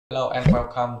Hello and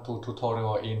welcome to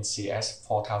tutorial in CS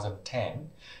 4010.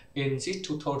 In this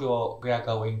tutorial, we are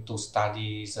going to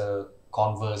study the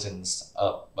convergence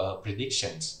of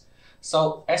predictions.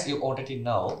 So as you already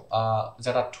know,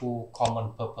 there are two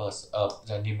common purposes of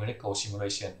the numerical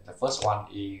simulation. The first one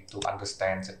is to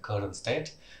understand the current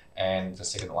state, and the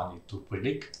second one is to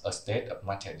predict a state of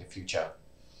matter in the future.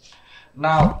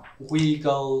 Now we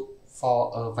go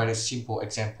for a very simple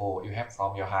example you have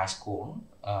from your high school,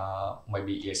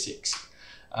 maybe year 6.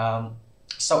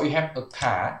 So you have a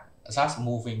car that's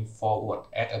moving forward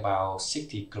at about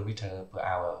 60 km per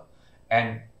hour,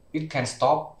 and it can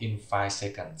stop in 5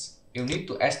 seconds. You need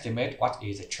to estimate what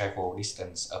is the travel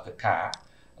distance of the car.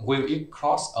 Will it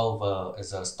cross over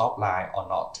the stop line or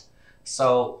not?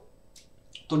 So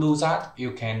to do that,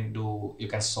 you can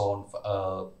solve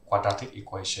quadratic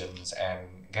equations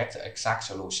and get the exact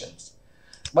solutions.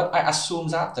 But I assume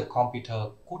that the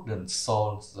computer couldn't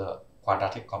solve the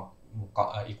quadratic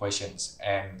equations,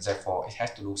 and therefore it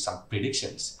has to do some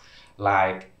predictions,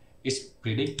 like it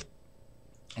predict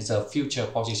the future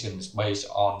positions based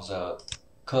on the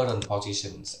current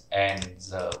positions and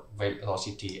the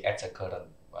velocity at the current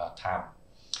time.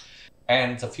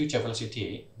 And the future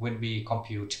velocity will be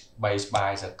computed based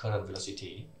by the current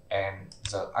velocity and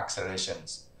the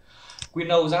accelerations. We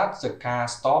know that the car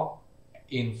stopped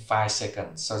in 5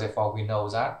 seconds, so therefore we know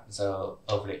that the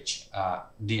average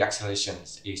the acceleration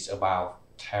is about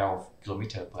 12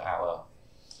 km per hour.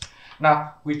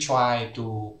 Now we try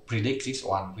to predict this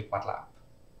one with Matlab.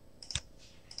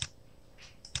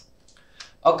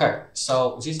 Okay,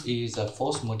 so this is the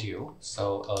first module,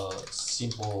 so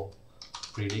simple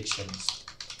predictions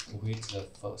with the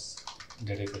first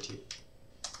derivative.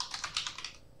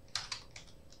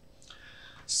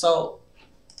 So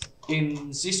in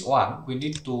this one, we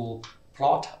need to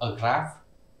plot a graph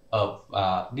of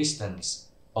distance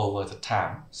over the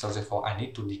time. So therefore, I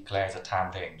need to declare the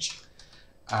time range.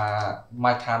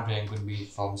 My time range will be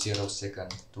from 0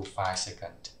 second to 5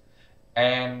 second.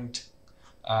 And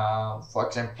for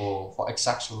example, for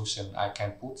exact solution, I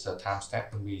can put the time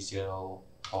step will be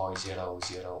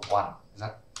 0.001,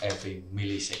 that every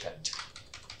millisecond.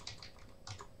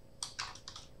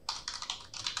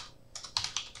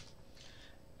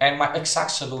 And my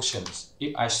exact solutions,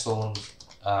 if I solve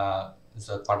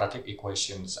the quadratic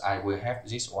equations, I will have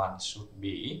this one should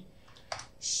be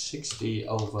 60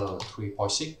 over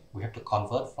 3.6. We have to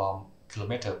convert from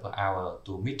kilometer per hour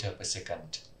to meter per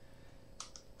second,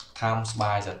 times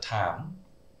by the time,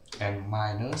 and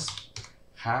minus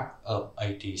half of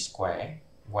 80 square,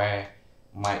 where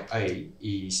my A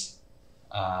is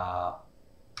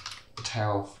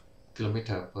 12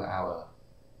 km per hour,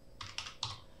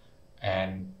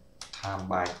 and time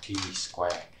by t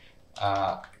square.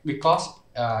 Because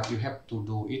you have to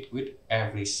do it with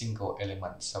every single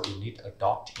element, so you need a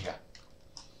dot here.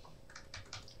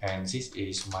 And this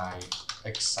is my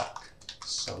exact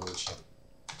solution.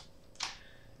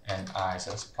 And I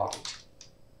just plot it.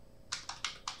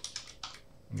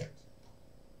 Yeah.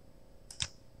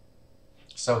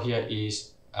 So here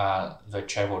is the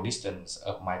travel distance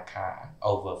of my car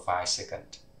over 5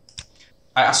 seconds.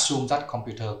 I assume that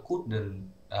computer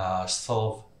couldn't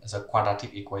solve the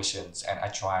quadratic equations, and I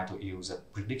try to use the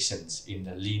predictions in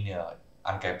the linear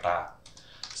algebra.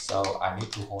 So I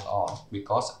need to hold on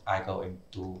because I'm going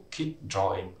to keep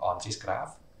drawing on this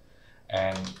graph,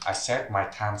 and I set my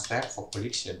time step for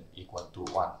prediction equal to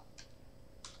 1.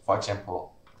 For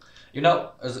example, if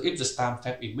the time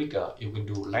step is bigger, it will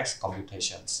do less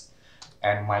computations,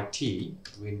 and my t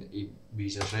will be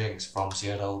the range from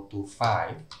 0 to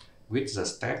 5, with the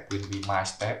step will be my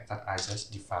step that I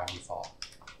just defined before.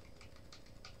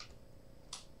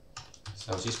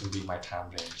 So this will be my time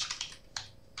range,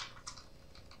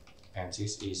 and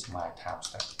this is my time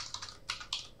step.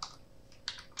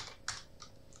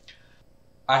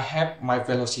 I have my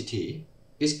velocity.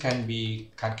 It can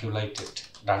be calculated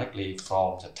directly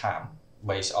from the time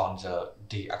based on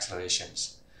the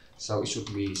accelerations. So it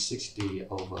should be 60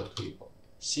 over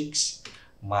 3.6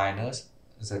 minus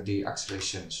the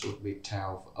deceleration should be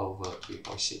 12 over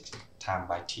 3.6 time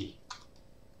by t.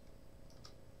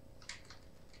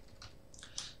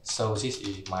 So this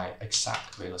is my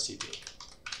exact velocity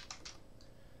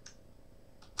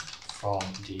from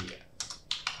the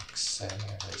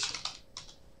acceleration.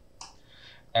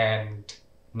 And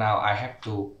now I have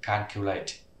to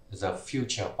calculate the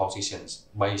future positions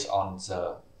based on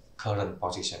the current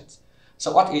positions.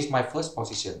 So what is my first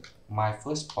position? My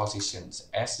first position is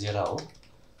S0.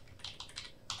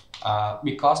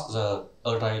 Because the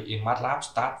array in Matlab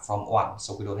start from 1,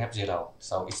 so we don't have 0.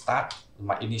 So it start,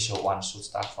 my initial one should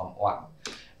start from 1.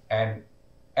 And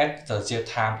at the z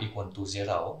time equal to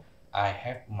 0, I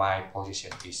have my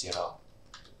position is 0.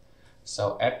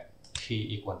 So at t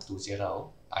equal to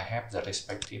 0, I have the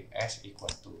respective s equal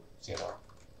to 0.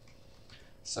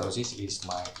 So this is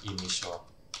my initial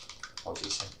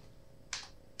position.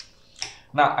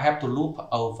 Now I have to loop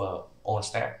over on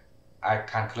step. I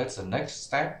calculate the next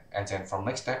step, and then from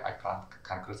next step I can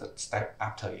calculate the step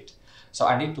after it. So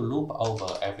I need to loop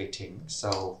over everything.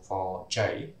 So for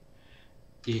j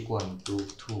equal to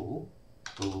 2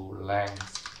 to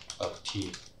length of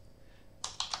t.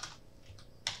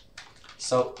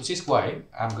 So this way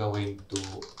I'm going to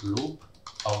loop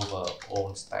over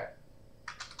all step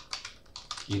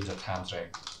in the time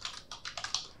range.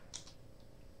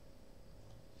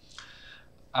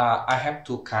 I have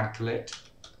to calculate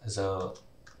the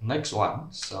next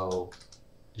one. So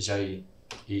j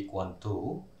equal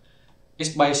to, it's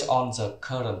based on the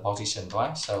current position,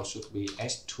 right? So should be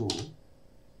s2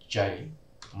 j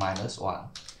minus 1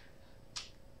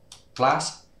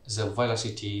 plus the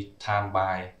velocity time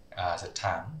by the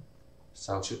time.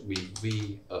 So should be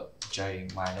v of j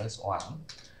minus 1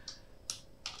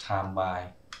 time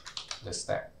by the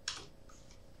step.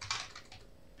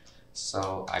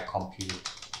 So I compute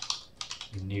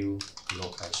new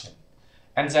location.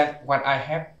 And then when I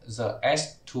have the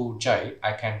s2j,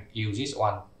 I can use this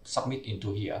one, submit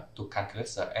into here to calculate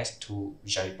the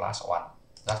s2j plus 1.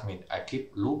 That means I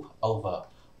keep loop over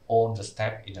all the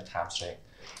steps in the time string,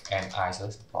 and I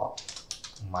just plot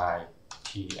my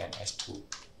t and s2.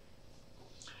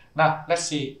 Now let's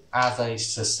see, are they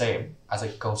the same, are they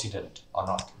coincident or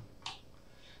not?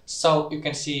 So you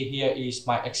can see here is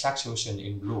my exact solution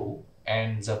in blue,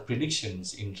 and the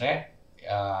predictions in red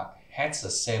has the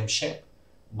same shape,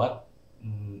 but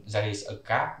there is a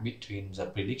gap between the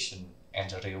prediction and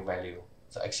the real value,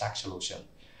 the exact solution.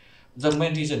 The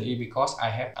main reason is because I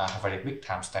have a very big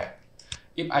time step.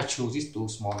 If I choose this two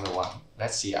smaller one,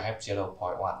 let's see, I have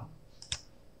 0.1.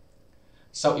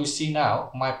 So you see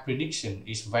now my prediction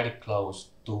is very close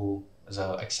to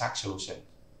the exact solution.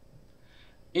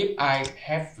 If I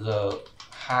have the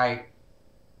high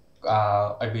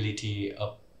ability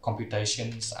of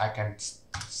computations, I can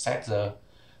set the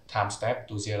time step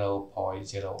to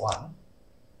 0.01.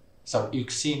 So you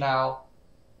see now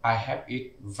I have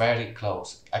it very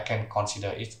close. I can consider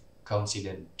it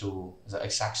coincident to the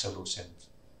exact solution.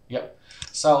 Yep.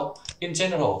 So in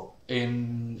general,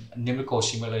 in numerical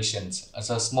simulations,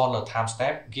 the smaller time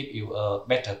step give you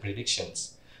better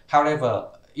predictions.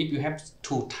 However, if you have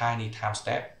too tiny time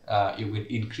step, it will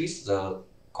increase the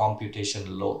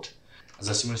computation load.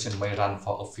 The simulation may run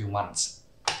for a few months.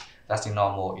 That's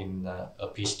normal in a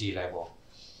PhD level.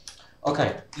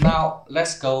 Okay, now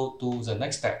let's go to the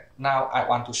next step. Now I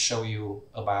want to show you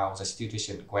about the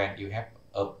situation when you have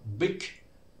a big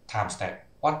time step.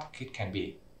 What it can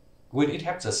be? Will it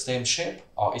have the same shape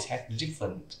or it has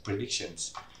different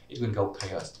predictions? It will go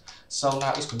chaos. So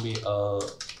now it will be a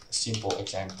simple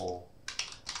example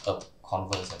of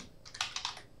convergence.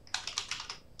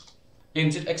 In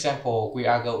this example, we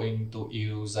are going to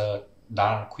use the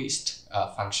Dahlquist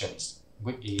functions,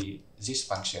 which is this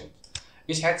function.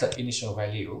 It has the initial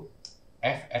value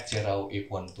f at 0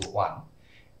 equal to 1,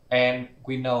 and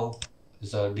we know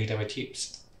the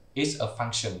derivatives is a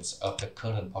function of the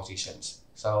current positions.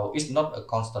 So it's not a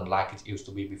constant like it used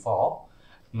to be before.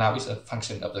 Now it's a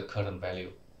function of the current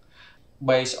value.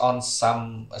 Based on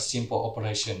some simple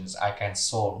operations, I can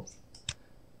solve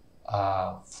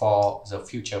for the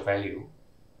future value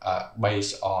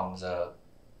based on the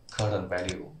current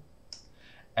value,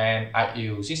 and I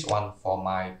use this one for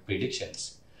my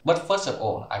predictions. But first of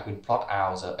all, I will plot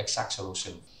out the exact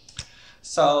solution.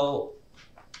 So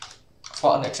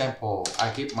for an example,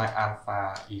 I give my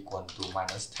alpha equal to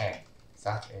 -10.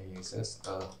 That is just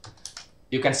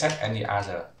you can set any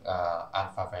other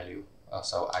alpha value.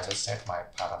 So I just set my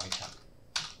parameter.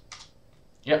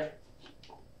 Yep.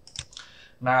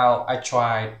 Now I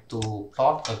try to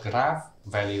plot a graph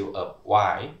value of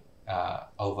y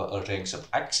over a range of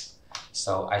x.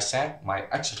 So I set my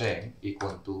x range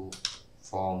equal to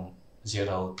from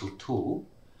 0 to 2,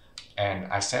 and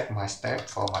I set my step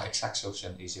for my exact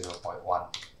solution is 0.1.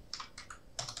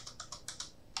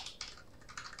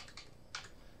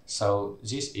 So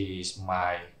this is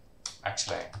my x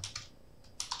range.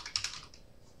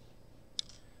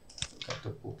 I have to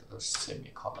put a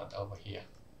semicolon over here.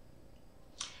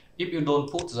 If you don't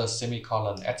put the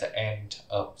semicolon at the end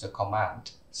of the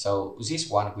command, so this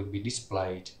one will be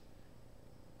displayed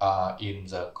in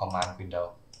the command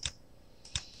window.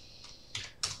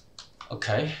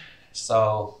 Okay,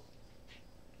 so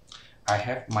I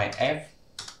have my f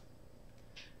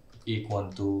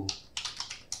equal to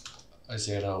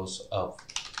zeros of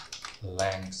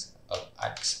length of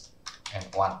x and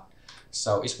 1.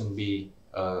 So it will be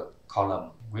a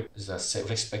column with the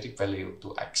respective value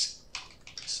to x.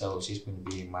 So this will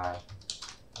be my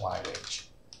y range.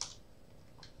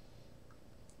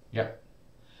 Yep.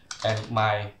 And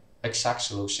my exact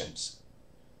solutions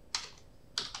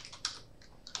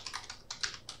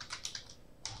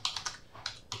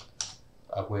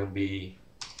will be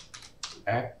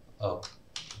f of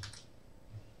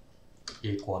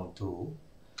equal to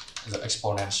the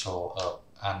exponential of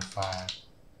alpha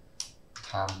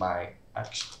times by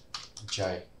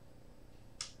xj.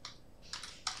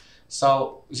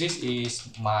 So this is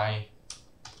my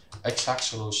exact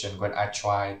solution when I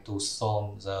try to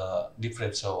solve the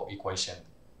differential equation.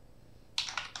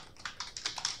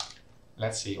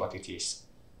 Let's see what it is.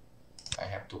 I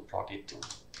have to plot it too.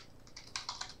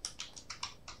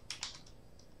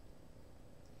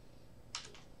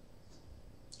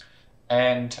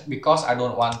 And because I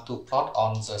don't want to plot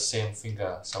on the same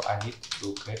finger, so I need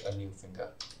to create a new finger.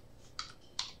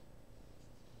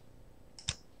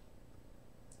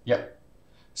 Yep.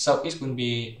 So it will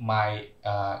be my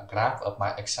graph of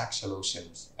my exact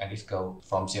solutions, and it goes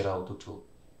from 0 to 2.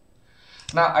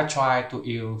 Now I try to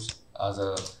use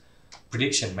the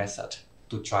prediction method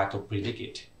to try to predict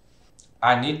it.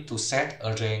 I need to set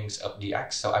a range of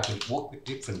dx, so I can work with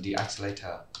different dx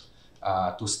later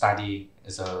to study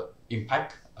the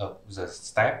impact of the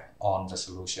step on the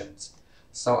solutions.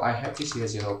 So I have this here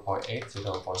 0.8,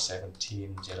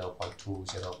 0.17, 0.2,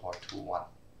 0.21.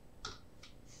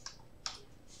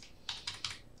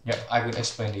 Yeah, I will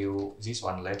explain you this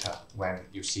one later when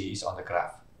you see it on the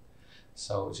graph.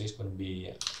 So this will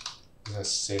be the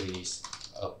series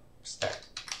of steps.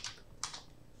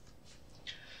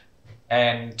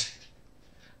 And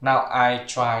now I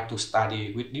try to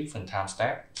study with different time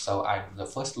steps. So the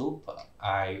first loop,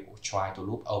 I try to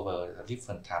loop over the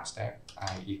different time step.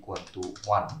 I equal to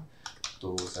 1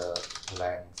 to the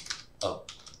length of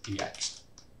dx.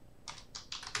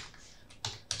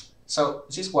 So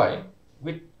this way,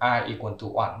 with I equal to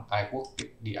 1, I work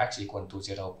with dx equal to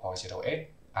 0.08.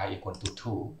 I equal to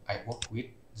 2, I work with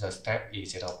the step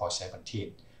is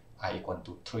 0.17. I equal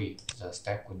to 3, the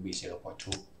step will be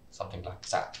 0.2, something like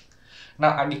that.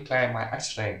 Now I declare my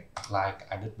x range like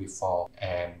I did before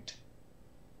and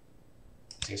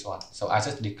this one. So I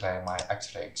just declare my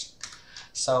x range.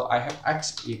 So I have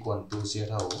x equal to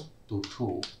 0 to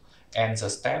 2 and the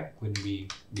step will be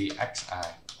dxi.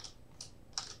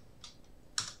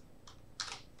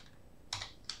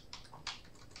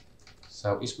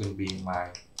 So it will be my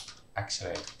x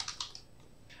range.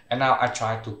 And now I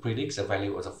try to predict the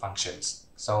value of the functions.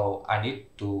 So I need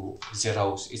to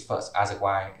zeros it first,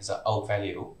 otherwise the old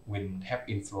value will have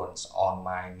influence on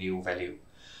my new value.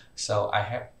 So I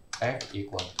have f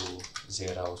equal to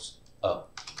zeros of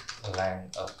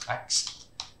length of x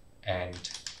and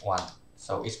 1.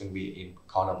 So it will be in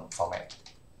column format.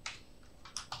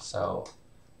 So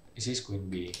this will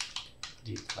be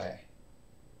declare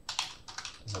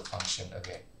the function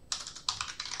again.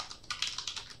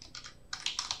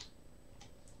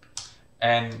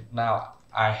 And now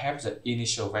I have the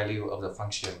initial value of the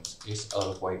function is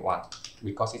always 1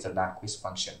 because it's a Dahlquist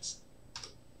function.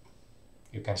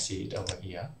 You can see it over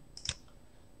here.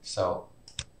 So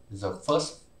the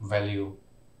first value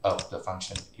of the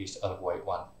function is always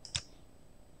 1.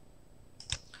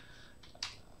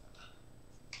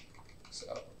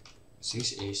 So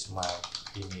this is my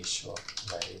initial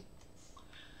value.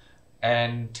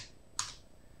 And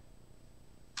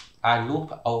I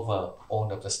loop over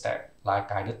all of the steps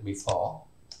like I did before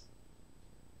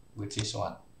with this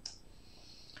one.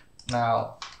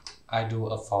 Now I do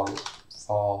a for loop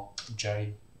for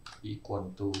j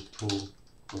equal to 2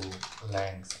 to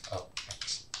length of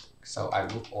x. So I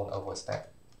loop all over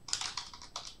step.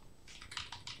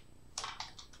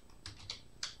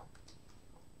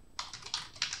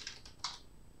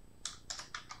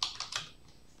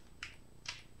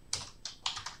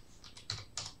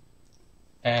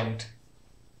 And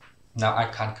now I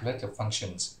calculate the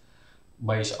functions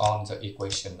based on the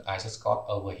equation I just got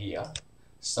over here.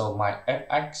 So my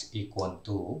fx equal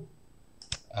to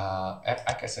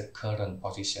fx as a current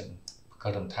position,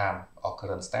 current time or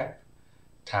current step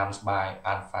times by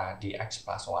alpha dx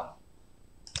plus 1.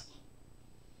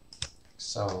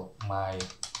 So my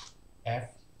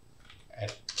f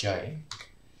at j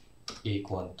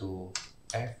equal to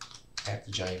f at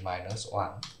j minus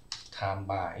 1 times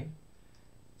by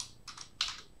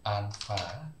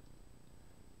alpha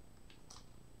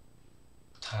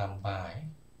time by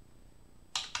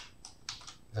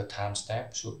the time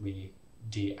step should be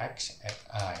dx at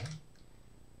I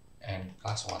and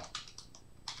plus 1.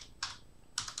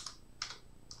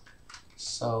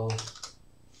 So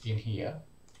in here,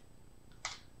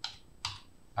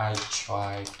 I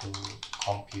try to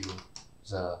compute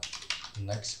the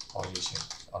next position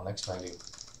or next value.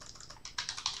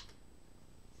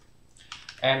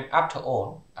 And after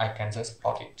all, I can just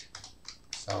plot it.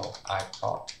 So I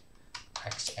plot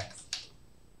XF.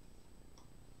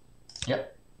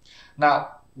 Yep.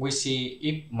 Now we see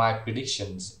if my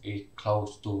predictions is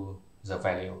close to the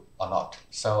value or not.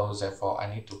 So therefore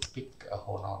I need to pick a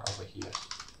whole node over here.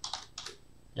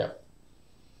 Yep.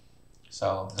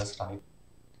 So that's run it.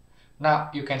 Now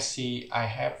you can see I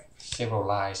have several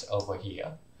lines over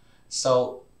here.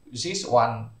 So this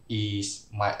one is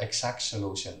my exact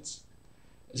solutions.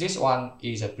 This one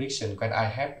is a prediction when I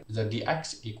have the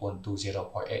dx equal to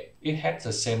 0.8. It has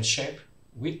the same shape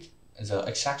with the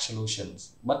exact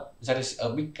solutions, but there is a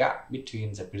big gap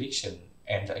between the prediction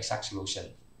and the exact solution.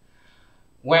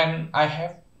 When I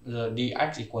have the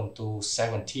dx equal to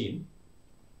 17,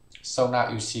 so now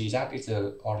you see that is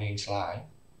the orange line.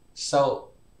 So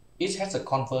it has a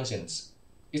convergence.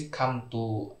 It comes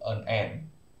to an end,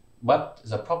 but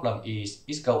the problem is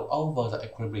it goes over the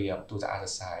equilibrium to the other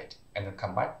side and then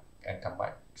come back and come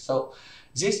back. So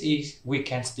this is, we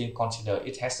can still consider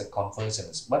it has a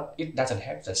convergence, but it doesn't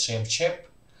have the same shape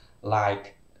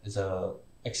like the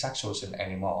exact solution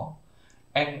anymore.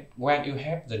 And when you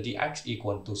have the dx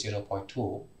equal to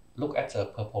 0.2, look at the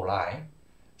purple line.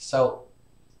 So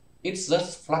it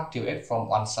just fluctuates from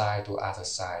one side to other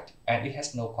side, and it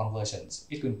has no convergence.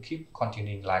 It will keep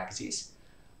continuing like this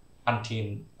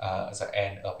until the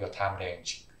end of your time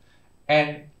range.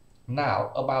 And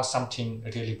now about something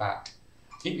really bad.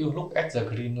 If you look at the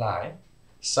green line,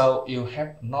 so you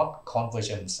have not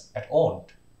convergence at all.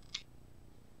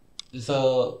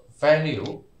 The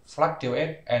value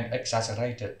fluctuate and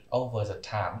exaggerated over the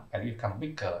time, and it become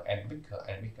bigger and bigger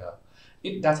and bigger.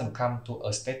 It doesn't come to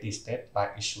a steady state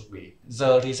like it should be.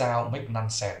 The result makes none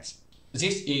sense.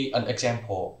 This is an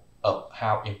example of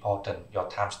how important your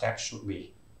time step should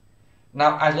be.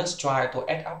 Now I just try to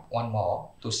add up one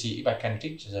more to see if I can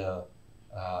reach the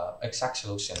exact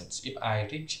solutions. If I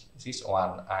reach this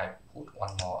one, I put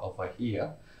one more over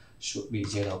here, should be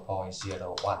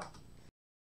 0.01.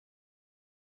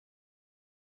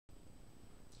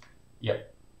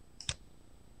 Yep.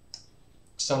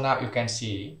 So now you can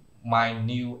see my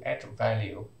new add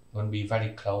value will be very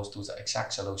close to the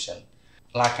exact solution.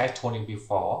 Like I told you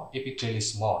before, if it's really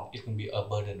small, it will be a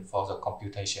burden for the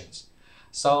computations.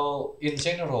 So in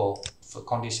general, the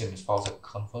conditions for the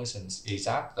convergence is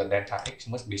that the delta x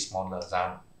must be smaller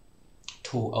than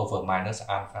 2 over minus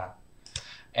alpha.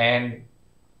 And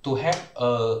to have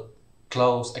a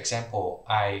close example,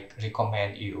 I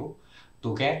recommend you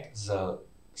to get the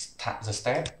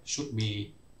step should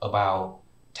be about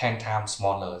 10 times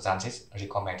smaller than this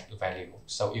recommended value.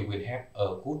 So you will have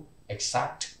a good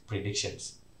exact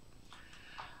predictions.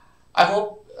 I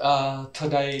hope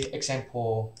today's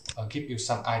example give you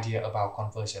some idea about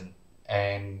conversion,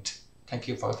 and thank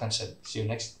you for your attention. See you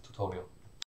next tutorial.